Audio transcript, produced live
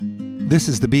This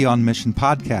is the Be On Mission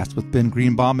podcast with Ben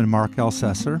Greenbaum and Mark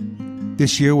Ellcessor.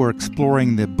 This year we're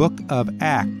exploring the book of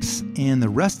Acts and the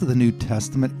rest of the New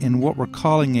Testament in what we're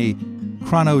calling a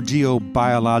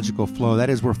chronogeobiological flow. That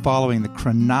is, we're following the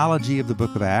chronology of the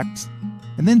book of Acts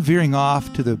and then veering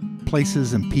off to the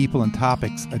places and people and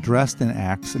topics addressed in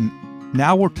Acts. And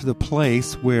now we're to the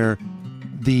place where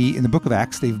in the book of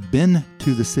Acts, they've been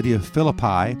to the city of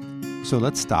Philippi. So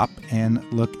let's stop and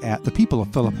look at the people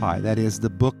of Philippi. That is the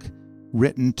book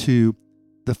written to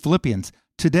the Philippians.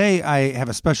 Today, I have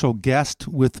a special guest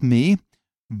with me.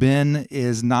 Ben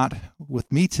is not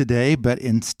with me today, but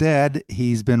instead,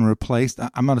 he's been replaced.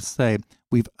 I'm going to say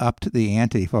we've upped the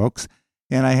ante, folks.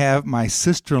 And I have my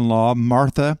sister-in-law,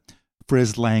 Martha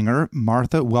Friz-Langer.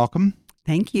 Martha, welcome.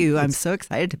 Thank you. I'm so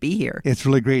excited to be here. It's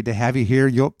really great to have you here.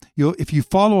 You'll if you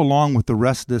follow along with the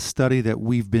rest of this study that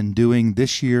we've been doing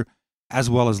this year, as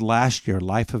well as last year,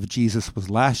 Life of Jesus was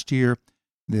last year.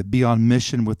 The Be On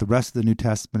Mission with the rest of the New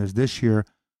Testament is this year.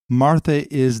 Martha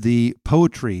is the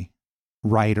poetry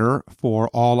writer for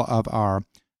all of our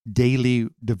daily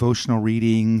devotional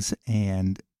readings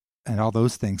and all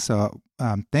those things. So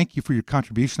thank you for your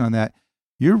contribution on that.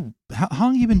 How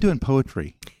long have you been doing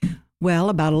poetry? Well,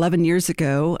 about 11 years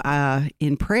ago,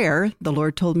 in prayer, the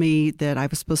Lord told me that I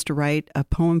was supposed to write a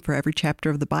poem for every chapter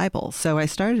of the Bible. So I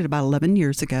started about 11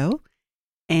 years ago,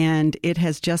 and it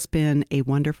has just been a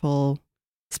wonderful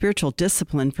spiritual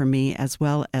discipline for me as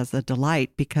well as a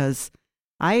delight, because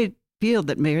I feel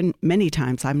that many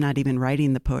times I'm not even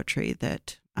writing the poetry,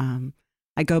 that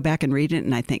I go back and read it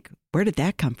and I think, where did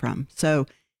that come from? So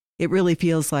it really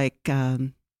feels like a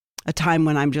time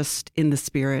when I'm just in the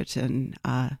Spirit and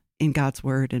in God's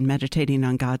Word and meditating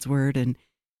on God's Word and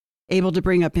able to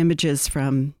bring up images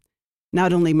from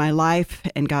not only my life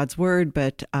and God's Word,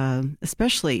 but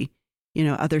especially,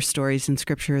 other stories in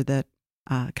Scripture that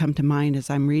come to mind as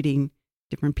I'm reading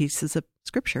different pieces of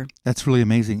Scripture. That's really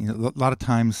amazing. A lot of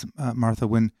times, Martha,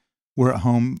 when we're at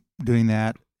home doing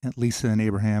that, Lisa and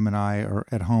Abraham and I are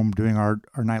at home doing our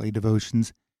nightly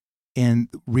devotions and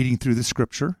reading through the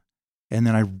Scripture, and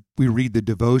then we read the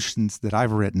devotions that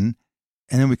I've written,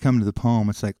 and then we come to the poem.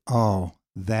 It's like, oh,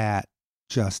 that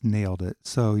just nailed it.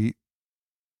 So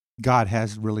God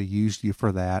has really used you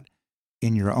for that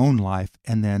in your own life,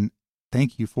 and then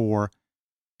thank you for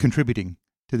contributing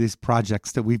to these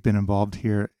projects that we've been involved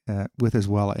here with as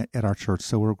well at our church.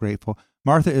 So we're grateful.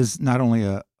 Martha is not only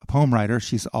a poem writer,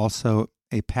 she's also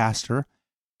a pastor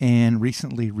and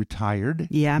recently retired.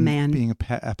 Yeah, man. Being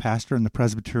a pastor in the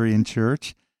Presbyterian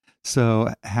Church. So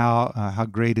how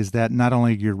great is that? Not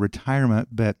only your retirement,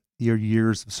 but your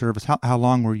years of service. How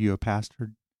long were you a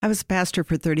pastor? I was a pastor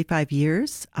for 35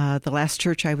 years. The last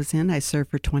church I was in, I served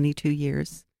for 22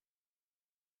 years.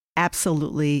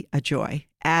 Absolutely a joy.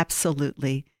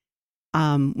 Absolutely.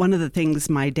 One of the things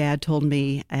my dad told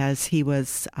me as he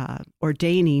was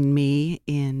ordaining me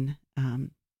in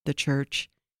the church,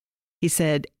 he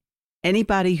said,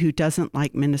 anybody who doesn't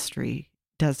like ministry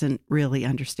doesn't really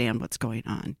understand what's going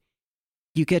on.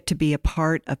 You get to be a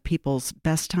part of people's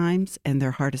best times and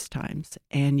their hardest times,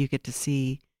 and you get to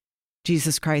see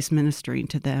Jesus Christ ministering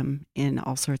to them in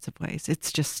all sorts of ways.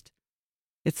 It's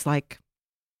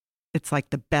like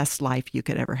the best life you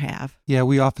could ever have. Yeah,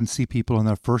 we often see people in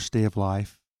their first day of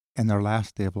life and their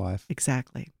last day of life.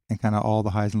 Exactly. And kind of all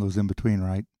the highs and lows in between,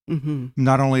 right? Mm-hmm.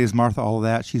 Not only is Martha all of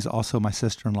that, she's also my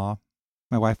sister-in-law.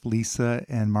 My wife Lisa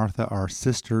and Martha are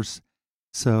sisters.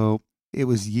 So it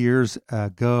was years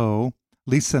ago.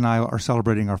 Lisa and I are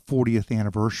celebrating our 40th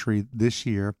anniversary this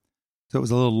year. So it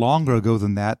was a little longer ago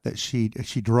than that she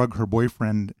drug her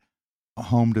boyfriend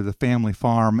home to the family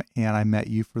farm, and I met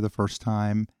you for the first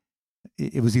time.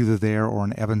 It was either there or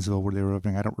in Evansville where they were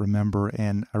living. I don't remember.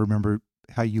 And I remember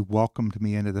how you welcomed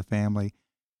me into the family.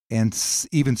 And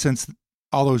even since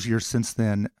all those years since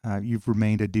then, you've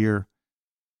remained a dear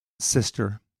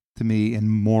sister to me in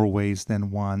more ways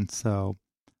than one. So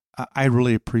I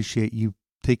really appreciate you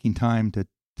taking time to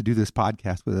do this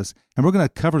podcast with us. And we're going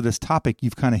to cover this topic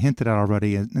you've kind of hinted at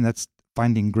already, and that's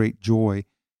finding great joy,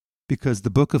 because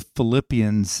the book of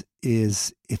Philippians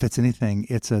is, if it's anything,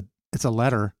 it's a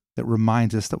letter that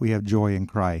reminds us that we have joy in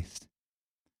Christ.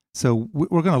 So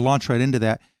we're going to launch right into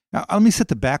that. Now, let me set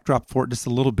the backdrop for it just a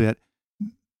little bit.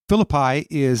 Philippi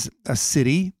is a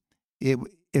city. It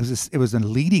was a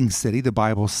leading city, the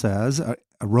Bible says, a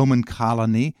Roman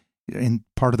colony in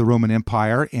part of the Roman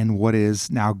Empire in what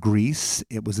is now Greece.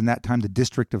 It was in that time the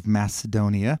district of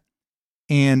Macedonia.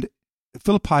 And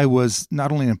Philippi was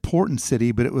not only an important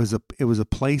city, but it was a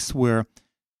place where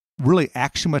really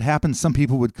action would happen. Some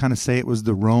people would kind of say it was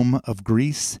the Rome of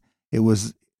Greece. It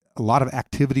was a lot of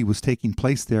activity was taking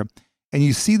place there. And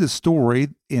you see the story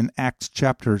in Acts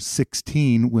chapter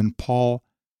 16 when Paul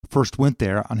first went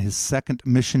there on his second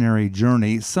missionary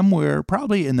journey, somewhere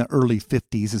probably in the early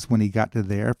 50s is when he got to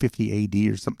there, 50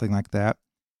 AD or something like that.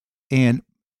 And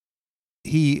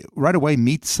he right away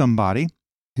meets somebody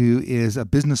who is a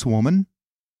businesswoman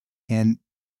and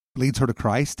leads her to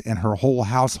Christ, and her whole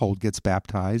household gets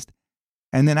baptized.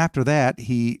 And then after that,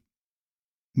 he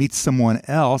meets someone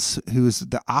else who's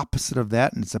the opposite of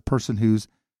that, and it's a person who's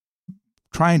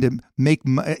trying to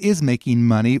making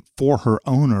money for her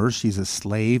owners. She's a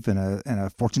slave and a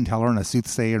fortune teller and a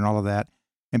soothsayer and all of that.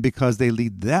 And because they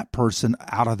lead that person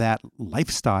out of that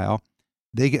lifestyle,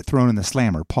 they get thrown in the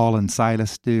slammer. Paul and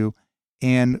Silas do.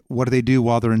 And what do they do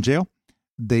while they're in jail?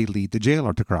 They lead the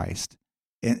jailer to Christ.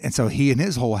 And so he and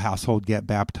his whole household get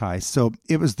baptized. So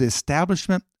it was the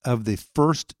establishment of the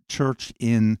first church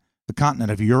in the continent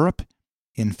of Europe,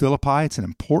 in Philippi. It's an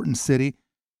important city.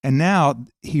 And now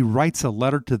he writes a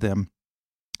letter to them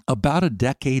about a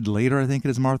decade later, I think it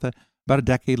is, Martha. About a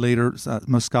decade later,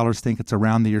 most scholars think it's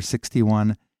around the year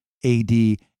 61 AD.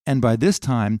 And by this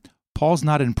time, Paul's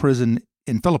not in prison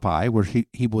in Philippi, where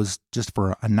he was just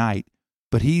for a night,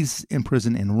 but he's in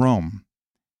prison in Rome.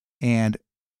 And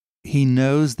he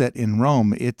knows that in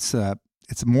Rome, it's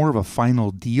more of a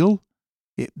final deal.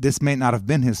 This may not have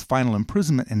been his final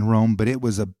imprisonment in Rome, but it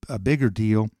was a bigger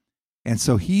deal. And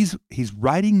so he's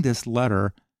writing this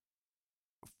letter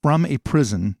from a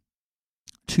prison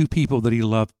to people that he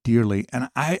loved dearly. And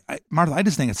Martha, I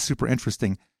just think it's super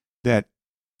interesting that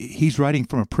he's writing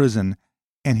from a prison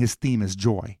and his theme is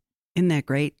joy. Isn't that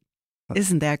great?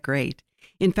 Isn't that great?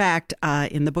 In fact,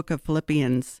 in the book of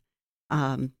Philippians,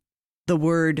 the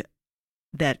word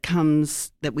that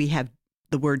we have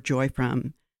the word joy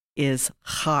from is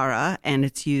chara, and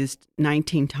it's used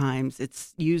 19 times.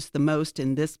 It's used the most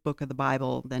in this book of the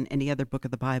Bible than any other book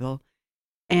of the Bible.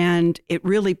 And it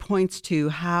really points to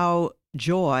how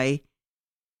joy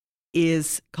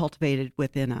is cultivated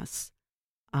within us,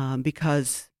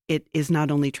 because it is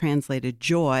not only translated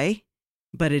joy,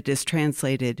 but it is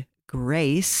translated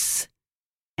grace,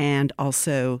 and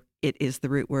also it is the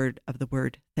root word of the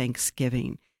word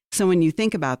thanksgiving. So when you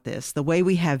think about this, the way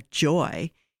we have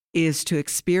joy is to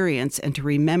experience and to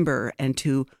remember and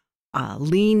to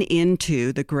lean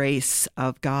into the grace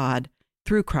of God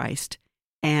through Christ,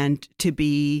 and to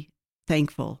be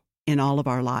thankful in all of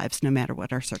our lives, no matter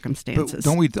what our circumstances. But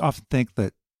don't we often think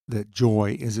that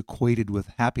joy is equated with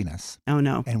happiness? Oh,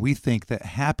 no. And we think that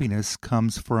happiness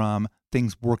comes from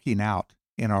things working out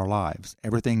in our lives,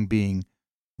 everything being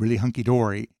really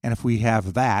hunky-dory. And if we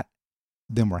have that,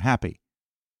 then we're happy.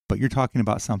 But you're talking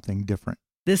about something different.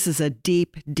 This is a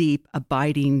deep, deep,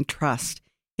 abiding trust.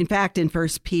 In fact, in 1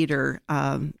 Peter,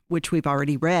 which we've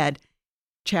already read,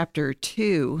 chapter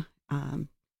 2,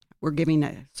 we're giving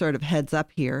a sort of heads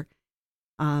up here.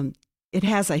 It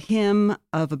has a hymn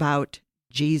of about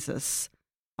Jesus,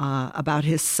 about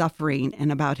his suffering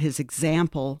and about his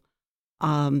example.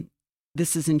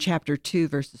 This is in chapter 2,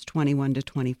 verses 21 to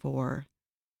 24.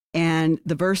 And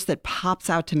the verse that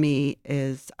pops out to me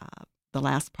is the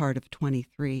last part of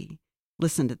 23.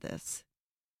 Listen to this.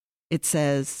 It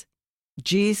says,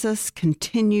 Jesus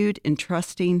continued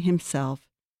entrusting himself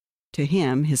to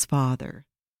him, his Father,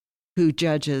 who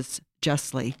judges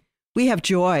justly. We have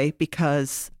joy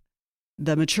because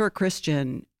the mature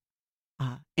Christian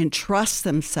entrusts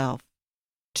themselves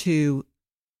to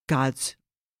God's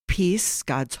peace,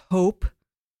 God's hope,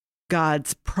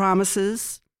 God's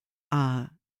promises,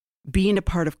 being a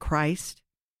part of Christ.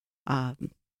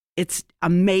 It's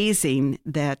amazing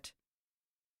that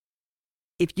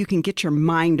if you can get your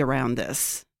mind around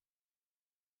this,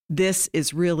 this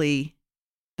is really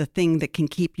the thing that can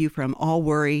keep you from all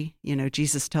worry. You know,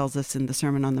 Jesus tells us in the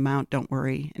Sermon on the Mount, don't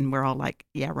worry. And we're all like,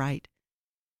 yeah, right.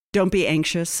 Don't be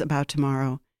anxious about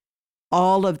tomorrow.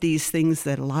 All of these things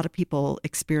that a lot of people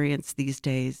experience these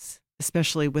days,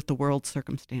 especially with the world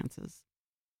circumstances.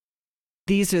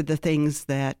 These are the things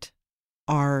that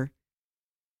are,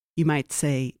 you might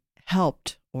say,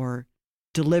 helped or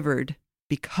delivered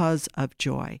because of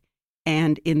joy.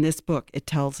 And in this book, it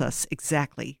tells us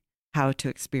exactly how to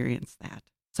experience that.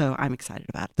 So I'm excited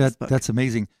about this book. That's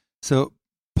amazing. So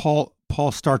Paul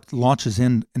launches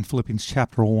in Philippians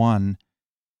chapter 1,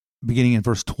 beginning in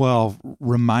verse 12,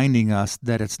 reminding us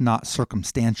that it's not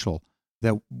circumstantial,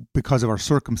 that because of our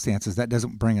circumstances, that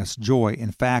doesn't bring us joy.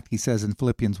 In fact, he says in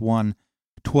Philippians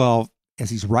 1:12, as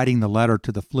he's writing the letter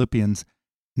to the Philippians,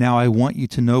 now I want you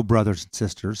to know, brothers and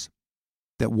sisters,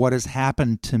 that what has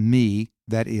happened to me,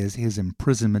 that is his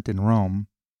imprisonment in Rome,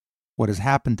 what has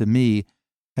happened to me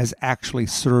has actually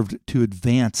served to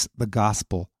advance the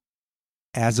gospel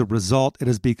As a result, it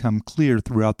has become clear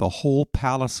throughout the whole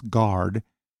palace guard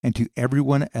and to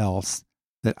everyone else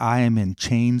that I am in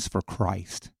chains for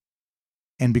Christ.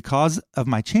 And because of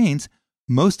my chains,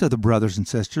 most of the brothers and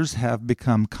sisters have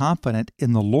become confident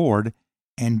in the Lord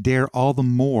and dare all the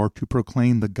more to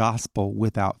proclaim the gospel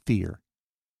without fear.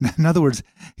 In other words,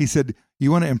 he said,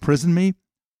 you want to imprison me?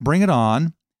 Bring it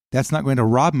on. That's not going to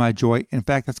rob my joy. In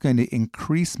fact, that's going to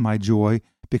increase my joy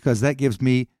because that gives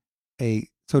me a,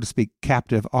 so to speak,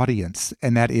 captive audience.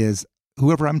 And that is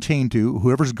whoever I'm chained to,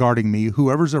 whoever's guarding me,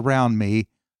 whoever's around me,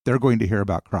 they're going to hear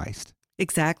about Christ.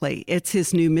 Exactly. It's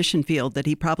his new mission field that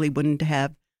he probably wouldn't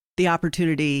have the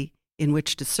opportunity in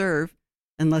which to serve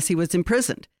unless he was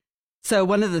imprisoned. So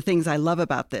one of the things I love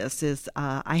about this is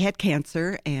I had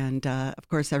cancer, and of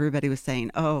course everybody was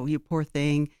saying, oh, you poor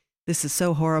thing, this is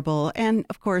so horrible. And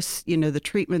of course, you know, the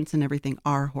treatments and everything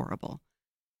are horrible.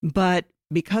 But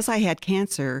because I had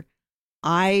cancer,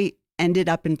 I ended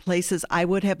up in places I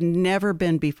would have never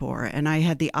been before, and I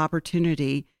had the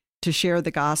opportunity to share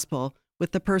the gospel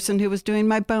with the person who was doing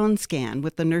my bone scan,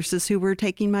 with the nurses who were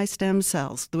taking my stem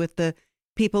cells, with the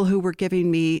people who were giving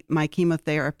me my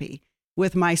chemotherapy,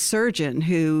 with my surgeon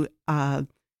who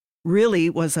really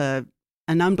was an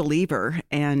unbeliever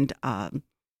and,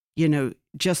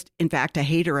 just in fact a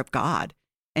hater of God.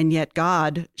 And yet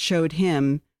God showed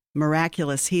him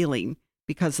miraculous healing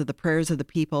because of the prayers of the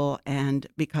people and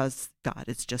because God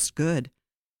is just good.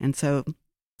 And so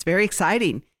it's very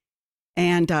exciting.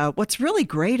 And what's really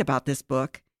great about this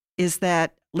book is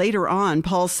that later on,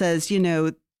 Paul says, you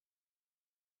know,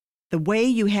 the way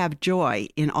you have joy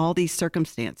in all these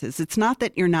circumstances, it's not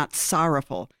that you're not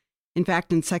sorrowful. In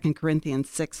fact, in 2 Corinthians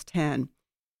 6:10,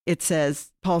 it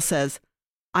says, Paul says,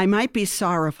 I might be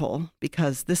sorrowful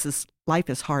because life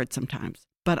is hard sometimes,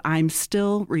 but I'm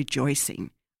still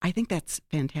rejoicing. I think that's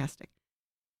fantastic.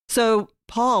 So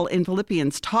Paul in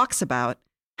Philippians talks about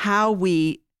how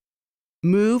we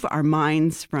move our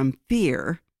minds from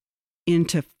fear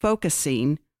into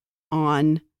focusing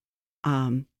on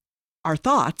our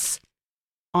thoughts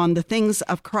on the things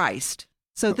of Christ.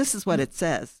 So this is what it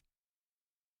says.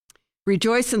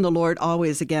 Rejoice in the Lord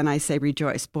always. Again, I say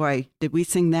rejoice. Boy, did we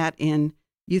sing that in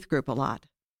youth group a lot.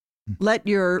 Let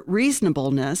your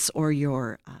reasonableness or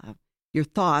your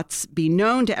thoughts be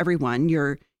known to everyone,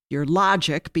 your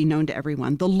logic be known to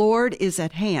everyone. The Lord is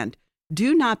at hand.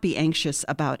 Do not be anxious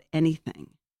about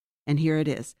anything. And here it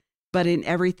is. But in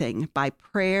everything, by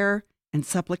prayer and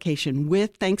supplication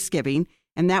with thanksgiving.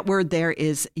 And that word there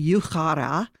is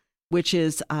euchara, which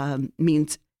is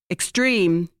means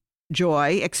extreme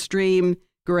joy, extreme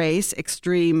grace,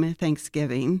 extreme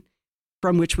thanksgiving,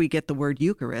 from which we get the word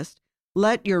Eucharist.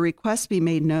 Let your requests be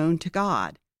made known to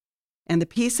God. And the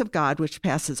peace of God, which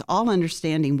passes all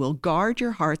understanding, will guard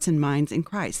your hearts and minds in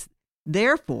Christ.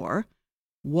 Therefore,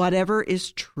 whatever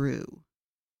is true,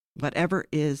 whatever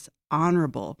is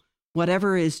honorable,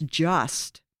 whatever is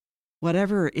just,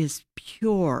 whatever is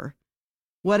pure,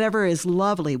 whatever is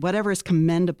lovely, whatever is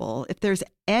commendable, if there's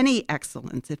any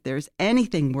excellence, if there's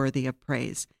anything worthy of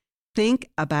praise, think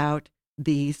about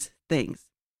these things.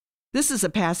 This is a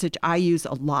passage I use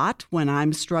a lot when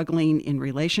I'm struggling in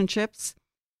relationships,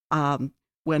 when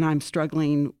I'm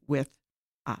struggling with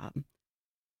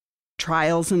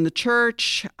trials in the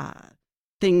church,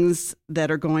 things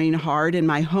that are going hard in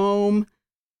my home,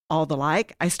 all the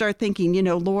like. I start thinking,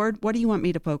 Lord, what do you want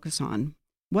me to focus on?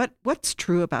 What's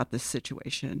true about this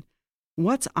situation?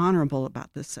 What's honorable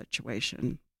about this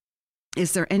situation?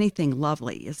 Is there anything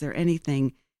lovely? Is there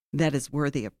anything that is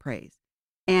worthy of praise?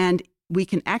 And we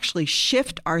can actually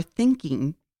shift our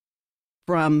thinking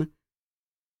from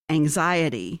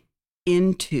anxiety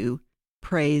into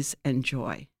praise and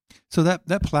joy. So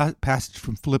that passage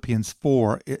from Philippians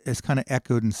 4 is kind of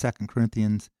echoed in 2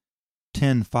 Corinthians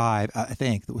 10:5, I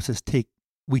think, that says,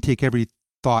 we take every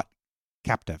thought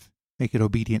captive, make it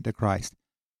obedient to Christ.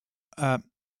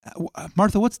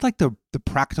 Martha, what's like the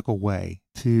practical way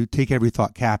to take every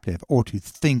thought captive or to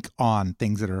think on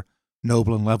things that are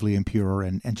noble and lovely and pure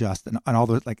and just and all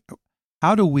those? Like,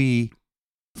 how do we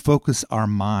focus our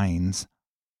minds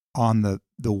on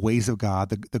the ways of God,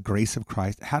 the grace of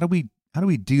Christ? How do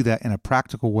we do that in a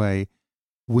practical way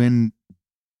when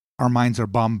our minds are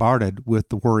bombarded with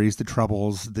the worries, the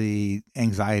troubles, the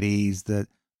anxieties, the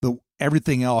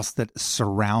everything else that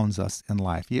surrounds us in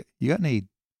life? You got any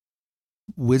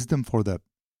wisdom for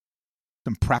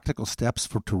some practical steps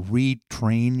to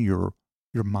retrain your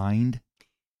mind?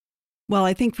 Well,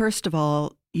 I think first of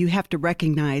all, you have to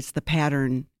recognize the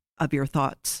pattern of your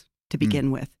thoughts to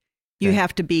begin with. Okay. You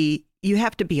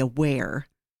have to be aware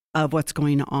of what's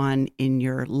going on in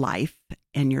your life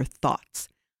and your thoughts.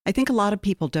 I think a lot of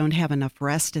people don't have enough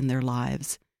rest in their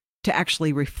lives to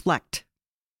actually reflect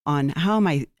on how am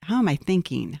I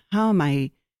thinking? How am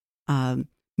I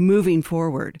moving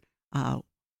forward?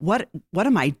 What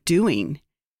am I doing?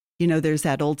 There's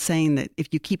that old saying that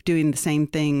if you keep doing the same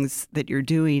things that you're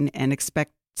doing and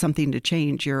expect something to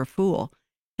change, you're a fool.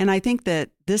 And I think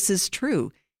that this is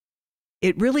true.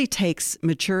 It really takes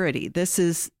maturity. This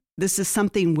is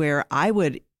something where I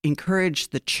would encourage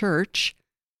the church,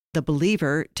 the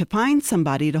believer, to find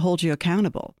somebody to hold you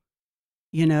accountable.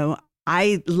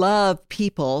 I love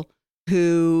people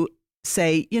who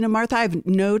say, Martha, I've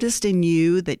noticed in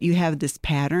you that you have this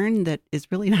pattern that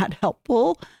is really not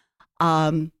helpful.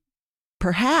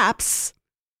 Perhaps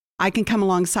I can come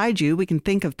alongside you. We can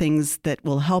think of things that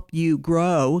will help you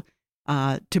grow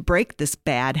to break this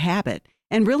bad habit.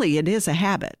 And really, it is a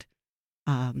habit.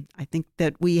 I think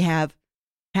that we have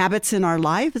habits in our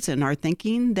lives and our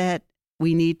thinking that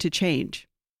we need to change.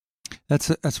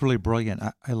 That's really brilliant.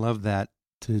 I love that,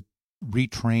 to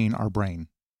retrain our brain.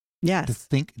 Yes. To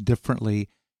think differently.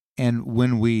 And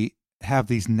when we have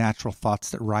these natural thoughts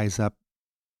that rise up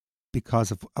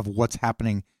because of what's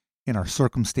happening in our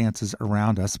circumstances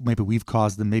around us, maybe we've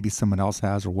caused them, maybe someone else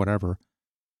has, or whatever,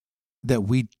 that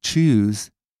we choose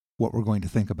what we're going to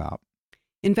think about.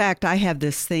 In fact, I have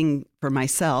this thing for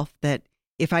myself that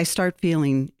if I start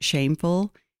feeling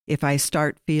shameful, if I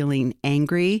start feeling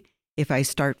angry, if I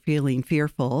start feeling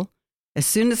fearful, as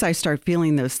soon as I start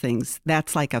feeling those things,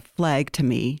 that's like a flag to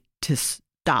me to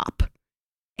stop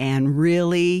and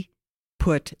really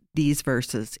put these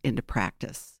verses into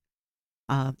practice.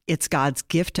 It's God's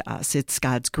gift to us. It's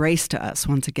God's grace to us.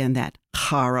 Once again, that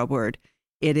chara word.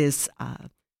 It is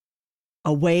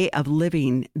a way of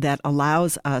living that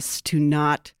allows us to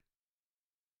not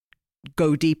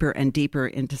go deeper and deeper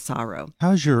into sorrow.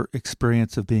 How's your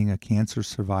experience of being a cancer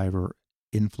survivor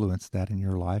influenced that in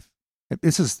your life?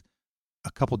 This is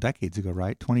a couple decades ago,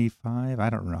 right? 25? I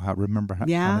don't know. How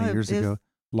many years ago?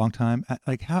 Long time.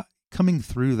 Like, how coming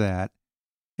through that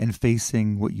and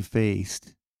facing what you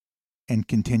faced and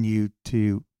continue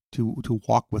to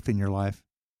walk within your life.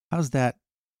 How's that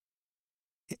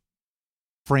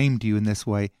framed you in this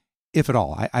way, if at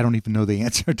all? I don't even know the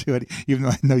answer to it, even though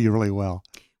I know you really well.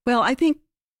 Well, I think,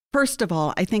 first of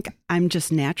all, I'm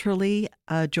just naturally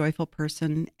a joyful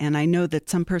person, and I know that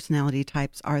some personality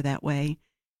types are that way.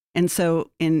 And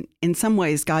so in some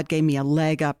ways, God gave me a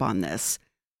leg up on this.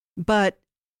 But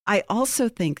I also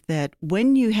think that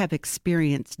when you have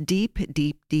experienced deep,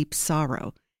 deep, deep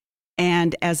sorrow,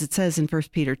 and as it says in 1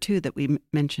 Peter 2 that we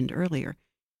mentioned earlier,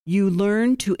 you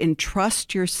learn to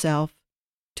entrust yourself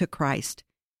to Christ.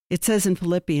 It says in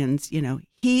Philippians,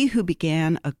 he who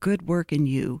began a good work in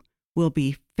you will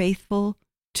be faithful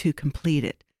to complete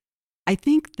it. I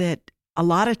think that a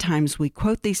lot of times we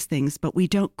quote these things, but we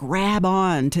don't grab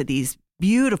on to these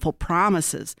beautiful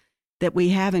promises that we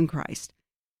have in Christ.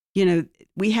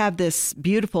 We have this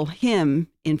beautiful hymn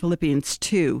in Philippians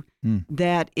 2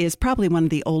 that is probably one of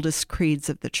the oldest creeds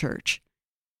of the church,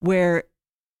 where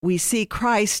we see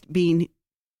Christ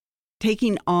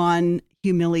taking on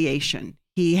humiliation.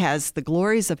 He has the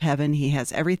glories of heaven. He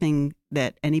has everything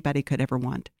that anybody could ever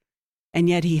want. And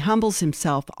yet he humbles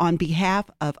himself on behalf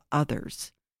of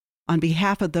others, on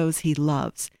behalf of those he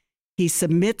loves. He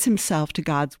submits himself to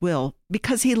God's will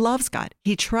because he loves God.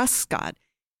 He trusts God.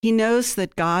 He knows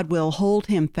that God will hold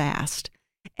him fast.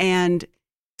 And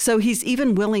so he's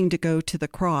even willing to go to the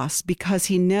cross because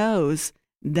he knows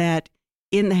that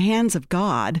in the hands of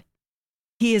God,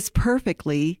 he is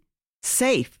perfectly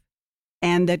safe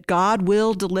and that God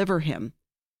will deliver him.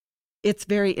 It's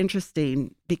very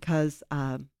interesting because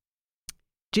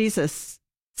Jesus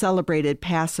celebrated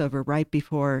Passover right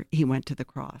before he went to the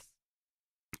cross.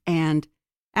 And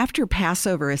after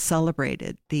Passover is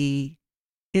celebrated, the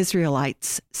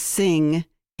Israelites sing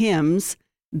hymns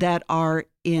that are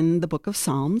in the book of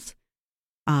Psalms.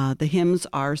 The hymns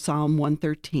are Psalm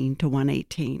 113 to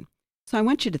 118. So I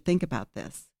want you to think about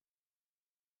this.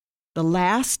 The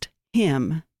last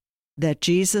hymn that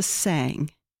Jesus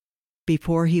sang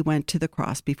before he went to the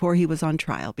cross, before he was on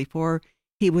trial, before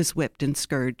he was whipped and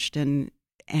scourged and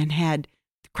had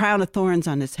the crown of thorns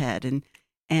on his head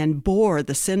and bore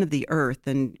the sin of the earth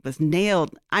and was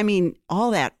nailed. I mean,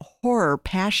 all that horror,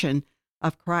 passion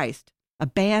of Christ,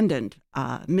 abandoned,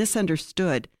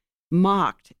 misunderstood,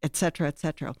 mocked, etc.,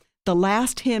 etc. The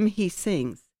last hymn he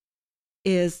sings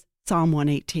is Psalm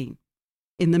 118.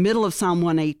 In the middle of Psalm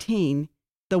 118,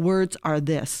 the words are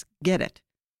this. Get it?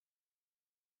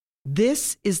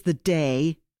 This is the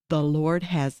day the Lord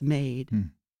has made.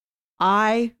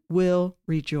 I will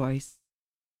rejoice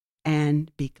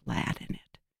and be glad in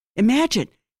it. Imagine,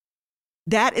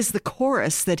 that is the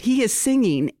chorus that he is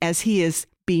singing as he is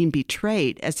being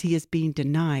betrayed, as he is being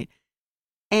denied.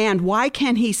 And why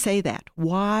can he say that?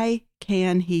 Why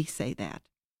can he say that?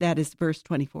 That is verse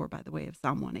 24, by the way, of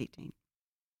Psalm 118.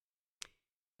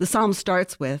 The psalm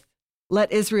starts with,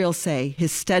 "Let Israel say,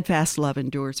 his steadfast love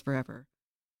endures forever.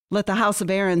 Let the house of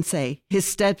Aaron say, his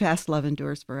steadfast love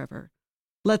endures forever.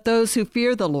 Let those who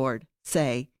fear the Lord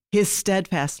say, his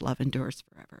steadfast love endures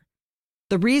forever."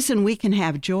 The reason we can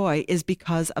have joy is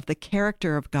because of the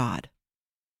character of God.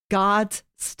 God's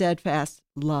steadfast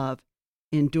love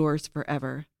endures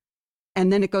forever.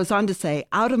 And then it goes on to say,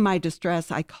 "Out of my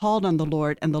distress I called on the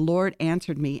Lord, and the Lord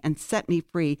answered me and set me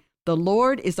free. The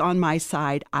Lord is on my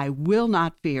side. I will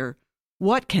not fear.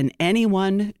 What can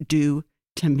anyone do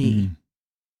to me?"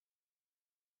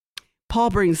 Paul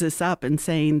brings this up and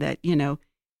saying that,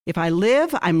 if I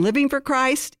live, I'm living for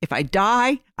Christ. If I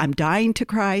die, I'm dying to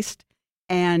Christ.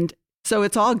 And so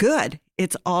it's all good.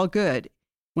 It's all good.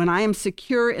 When I am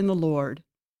secure in the Lord,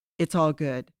 it's all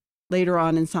good. Later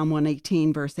on in Psalm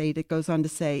 118, verse 8, it goes on to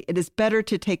say, "It is better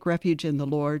to take refuge in the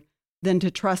Lord than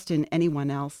to trust in anyone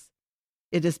else.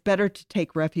 It is better to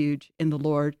take refuge in the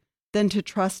Lord than to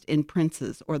trust in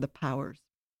princes or the powers."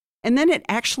 And then it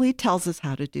actually tells us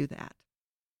how to do that.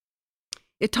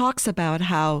 It talks about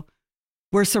how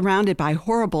we're surrounded by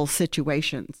horrible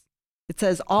situations. It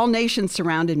says, "All nations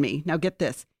surrounded me." Now get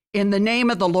this. "In the name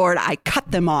of the Lord, I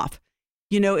cut them off."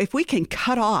 If we can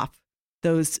cut off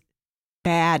those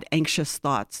bad, anxious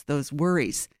thoughts, those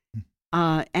worries,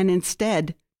 and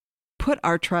instead put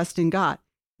our trust in God.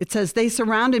 It says, "They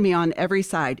surrounded me on every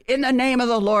side. In the name of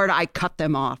the Lord, I cut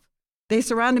them off. They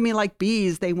surrounded me like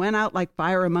bees. They went out like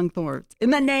fire among thorns. In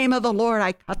the name of the Lord,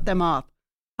 I cut them off.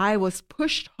 I was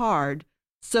pushed hard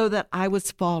so that I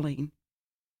was falling.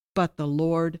 But the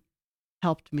Lord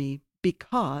helped me,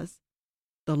 because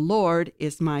the Lord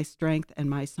is my strength and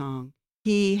my song.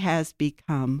 He has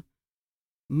become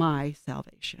my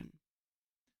salvation."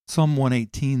 Psalm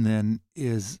 118 then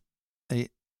is an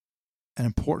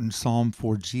important psalm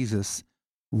for Jesus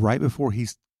right before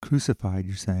he's crucified,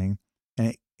 you're saying,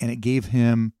 and it gave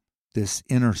him this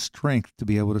inner strength to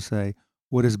be able to say,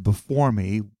 what is before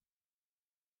me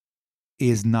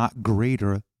is not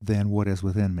greater than what is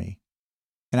within me.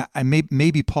 And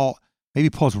maybe Paul's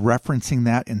referencing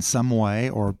that in some way,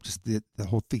 or just the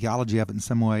whole theology of it in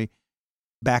some way,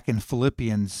 back in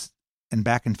Philippians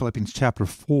chapter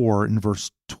 4 in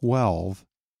verse 12,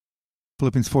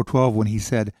 Philippians 4:12, when he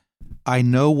said, "I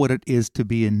know what it is to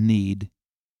be in need,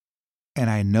 and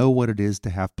I know what it is to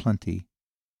have plenty.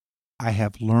 I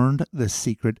have learned the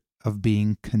secret of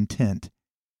being content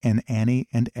in any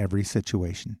and every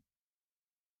situation.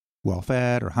 Well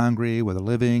fed or hungry, whether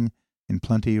living in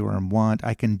plenty or in want,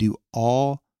 I can do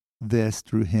all this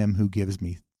through him who gives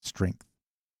me strength."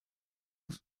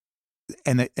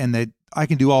 And that I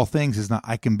can do all things is not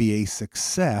I can be a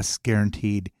success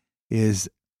guaranteed, is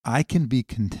I can be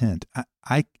content.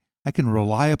 I can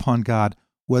rely upon God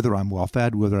whether I'm well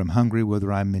fed, whether I'm hungry,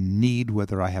 whether I'm in need,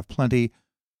 whether I have plenty.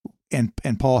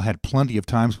 And Paul had plenty of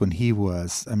times when he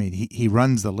runs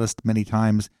the list many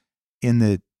times in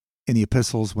the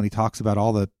epistles when he talks about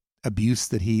all the abuse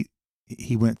that he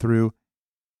went through.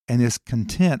 And this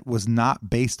content was not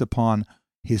based upon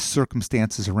his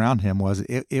circumstances around him.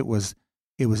 It was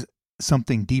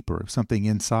something deeper, something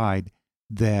inside,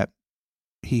 that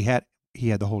he had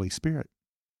the Holy Spirit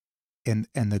and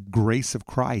the grace of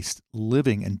Christ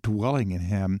living and dwelling in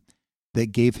him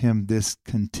that gave him this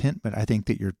contentment, I think,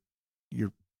 that you're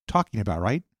talking about,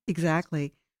 right?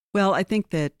 Exactly. Well, I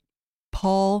think that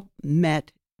Paul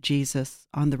met Jesus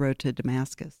on the road to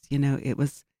Damascus. It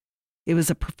was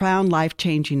a profound,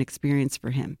 life-changing experience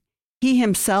for him. He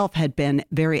himself had been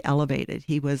very elevated.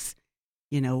 He was,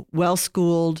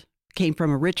 well-schooled, came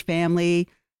from a rich family,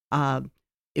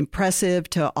 impressive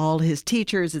to all his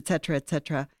teachers, et cetera, et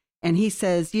cetera. And he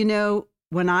says,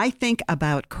 when I think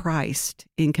about Christ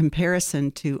in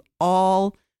comparison to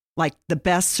all, like, the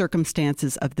best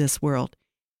circumstances of this world,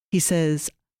 he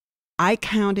says, I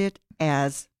count it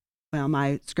as, well,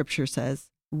 my scripture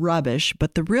says rubbish,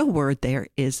 but the real word there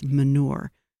is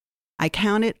manure. I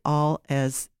count it all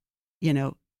as,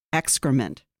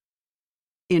 excrement,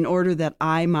 in order that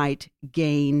I might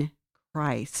gain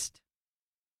Christ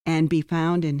and be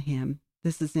found in him.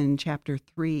 This is in chapter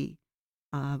 3.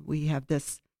 We have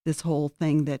this whole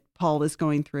thing that Paul is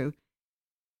going through.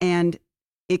 And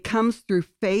it comes through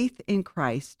faith in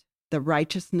Christ, the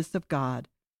righteousness of God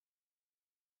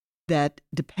that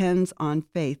depends on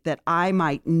faith, that I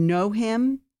might know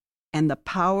him and the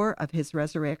power of his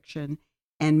resurrection,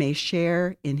 and may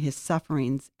share in his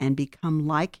sufferings and become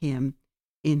like him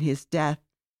in his death,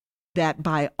 that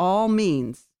by all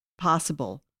means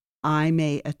possible, I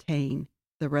may attain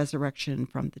the resurrection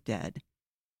from the dead.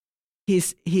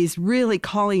 He's really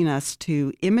calling us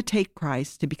to imitate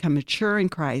Christ, to become mature in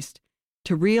Christ,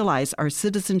 to realize our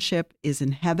citizenship is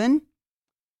in heaven,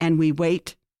 and we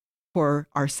wait for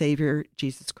our Savior,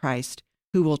 Jesus Christ,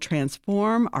 who will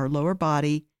transform our lower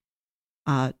body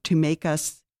to make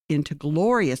us into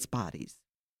glorious bodies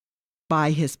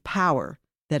by his power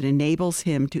that enables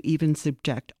him to even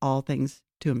subject all things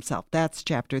to himself. That's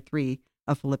chapter 3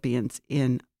 of Philippians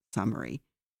in summary.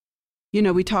 You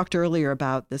know, we talked earlier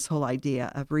about this whole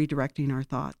idea of redirecting our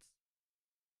thoughts.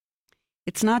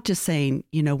 It's not just saying,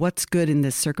 you know, what's good in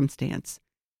this circumstance,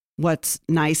 what's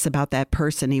nice about that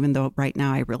person, even though right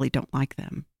now I really don't like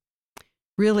them.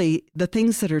 Really, the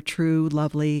things that are true,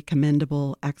 lovely,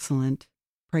 commendable, excellent,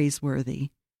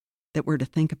 praiseworthy, that we're to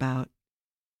think about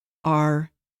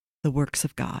are the works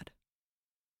of God,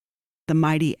 the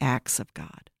mighty acts of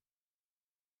God.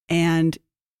 And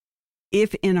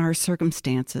if in our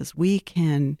circumstances we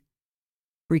can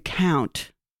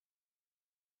recount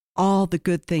all the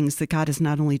good things that God has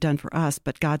not only done for us,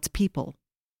 but God's people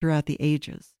throughout the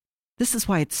ages. This is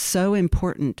why it's so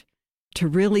important to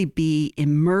really be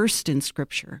immersed in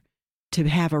Scripture, to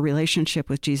have a relationship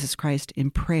with Jesus Christ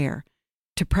in prayer,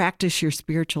 to practice your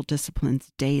spiritual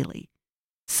disciplines daily,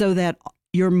 so that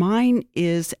your mind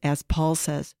is, as Paul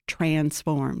says,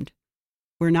 transformed.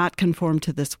 We're not conformed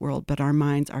to this world, but our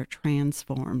minds are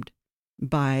transformed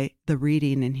by the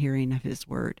reading and hearing of his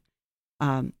word.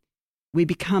 We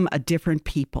become a different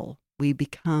people. We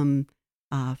become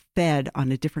fed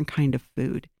on a different kind of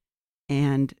food.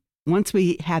 And once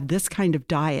we have this kind of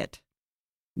diet,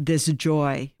 this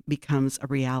joy becomes a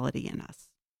reality in us.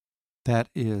 That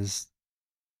is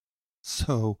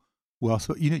so well.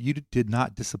 So, you know, you did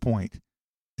not disappoint.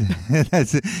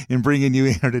 That's in bringing you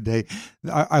here today.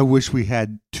 I wish we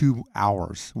had 2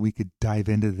 hours. We could dive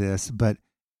into this, but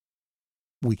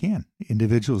we can.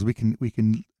 Individuals, we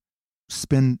can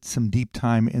spend some deep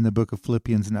time in the book of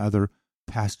Philippians and other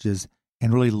passages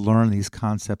and really learn these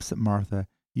concepts that Martha,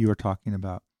 you are talking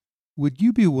about. Would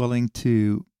you be willing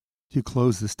to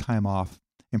close this time off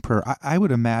in prayer? I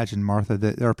would imagine, Martha,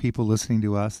 that there are people listening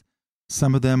to us.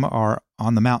 Some of them are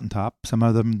on the mountaintop. Some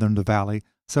of them are in the valley.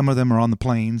 Some of them are on the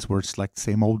plains where it's like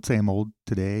same old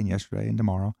today and yesterday and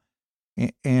tomorrow.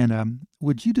 And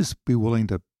would you just be willing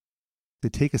to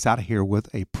take us out of here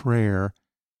with a prayer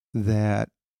that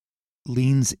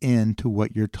leans into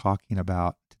what you're talking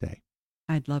about today?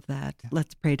 I'd love that. Yeah.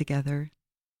 Let's pray together.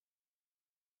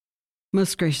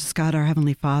 Most gracious God, our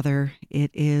Heavenly Father,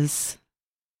 it is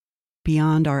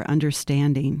beyond our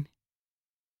understanding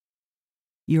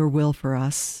your will for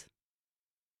us,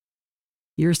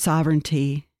 your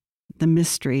sovereignty, the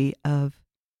mystery of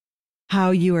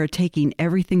how you are taking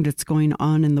everything that's going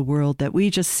on in the world that we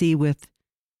just see with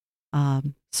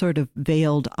sort of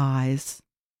veiled eyes,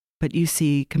 but you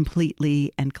see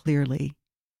completely and clearly.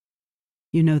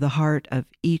 You know the heart of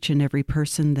each and every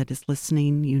person that is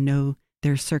listening. You know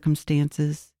their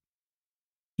circumstances.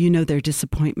 You know their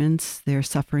disappointments, their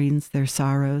sufferings, their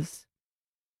sorrows.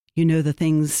 You know the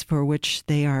things for which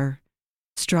they are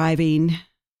striving,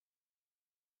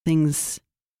 things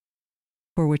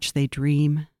for which they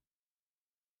dream.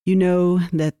 You know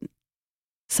that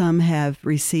some have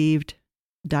received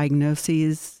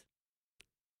diagnoses.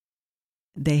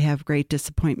 They have great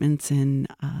disappointments in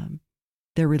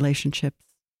their relationships.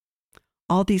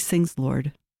 All these things,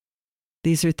 Lord,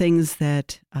 these are things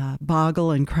that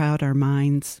boggle and crowd our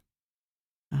minds.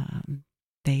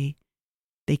 They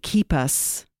keep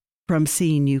us from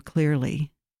seeing you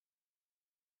clearly.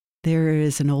 There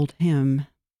is an old hymn.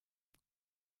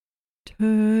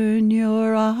 Turn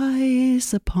your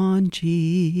eyes upon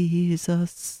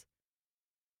Jesus.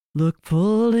 Look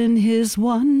full in his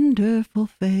wonderful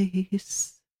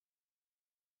face,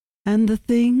 and the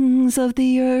things of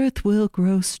the earth will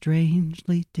grow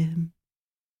strangely dim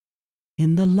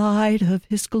in the light of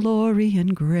his glory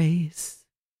and grace.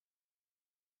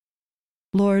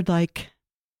 Lord, like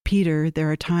Peter,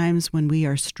 there are times when we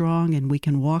are strong and we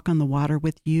can walk on the water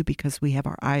with you because we have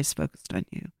our eyes focused on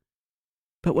you.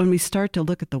 But when we start to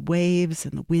look at the waves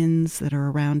and the winds that are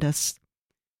around us,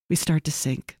 we start to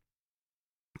sink.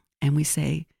 And we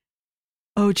say,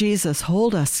 oh, Jesus,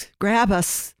 hold us, grab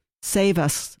us, save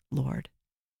us, Lord.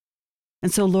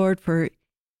 And so, Lord, for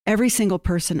every single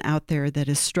person out there that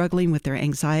is struggling with their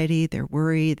anxiety, their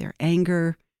worry, their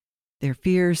anger, their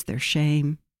fears, their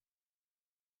shame,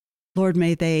 Lord,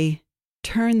 may they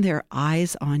turn their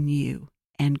eyes on you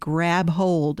and grab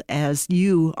hold as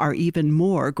you are even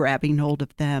more grabbing hold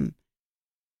of them.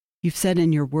 You've said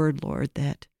in your word, Lord,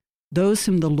 that Those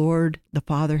whom the Lord, the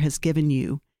Father, has given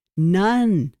you,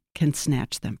 none can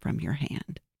snatch them from your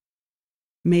hand.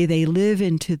 May they live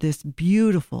into this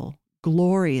beautiful,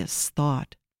 glorious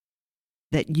thought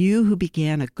that you who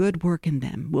began a good work in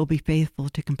them will be faithful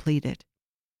to complete it.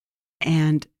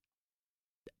 And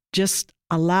just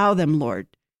allow them, Lord,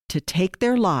 to take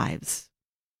their lives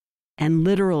and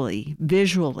literally,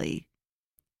 visually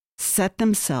set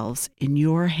themselves in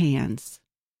your hands,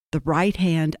 the right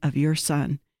hand of your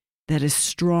Son that is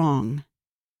strong,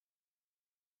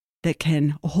 that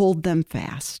can hold them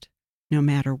fast no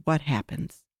matter what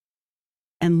happens.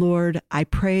 And Lord, I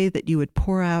pray that you would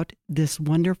pour out this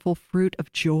wonderful fruit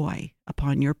of joy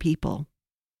upon your people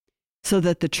so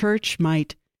that the church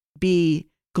might be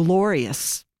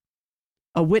glorious,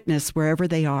 a witness wherever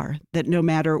they are, that no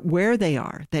matter where they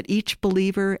are, that each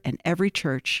believer and every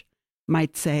church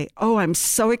might say, oh, I'm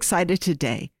so excited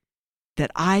today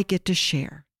that I get to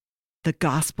share the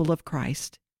gospel of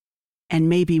Christ, and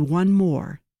maybe one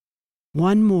more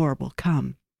will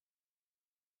come.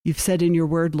 You've said in your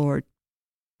word, Lord,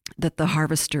 that the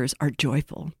harvesters are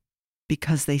joyful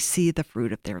because they see the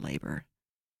fruit of their labor.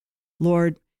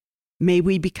 Lord, may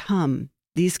we become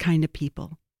these kind of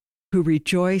people who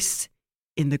rejoice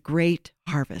in the great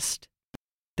harvest,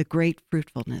 the great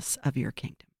fruitfulness of your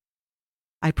kingdom.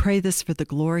 I pray this for the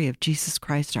glory of Jesus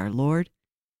Christ our Lord,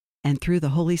 and through the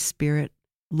Holy Spirit,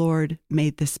 Lord, may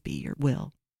this be your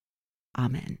will.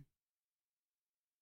 Amen.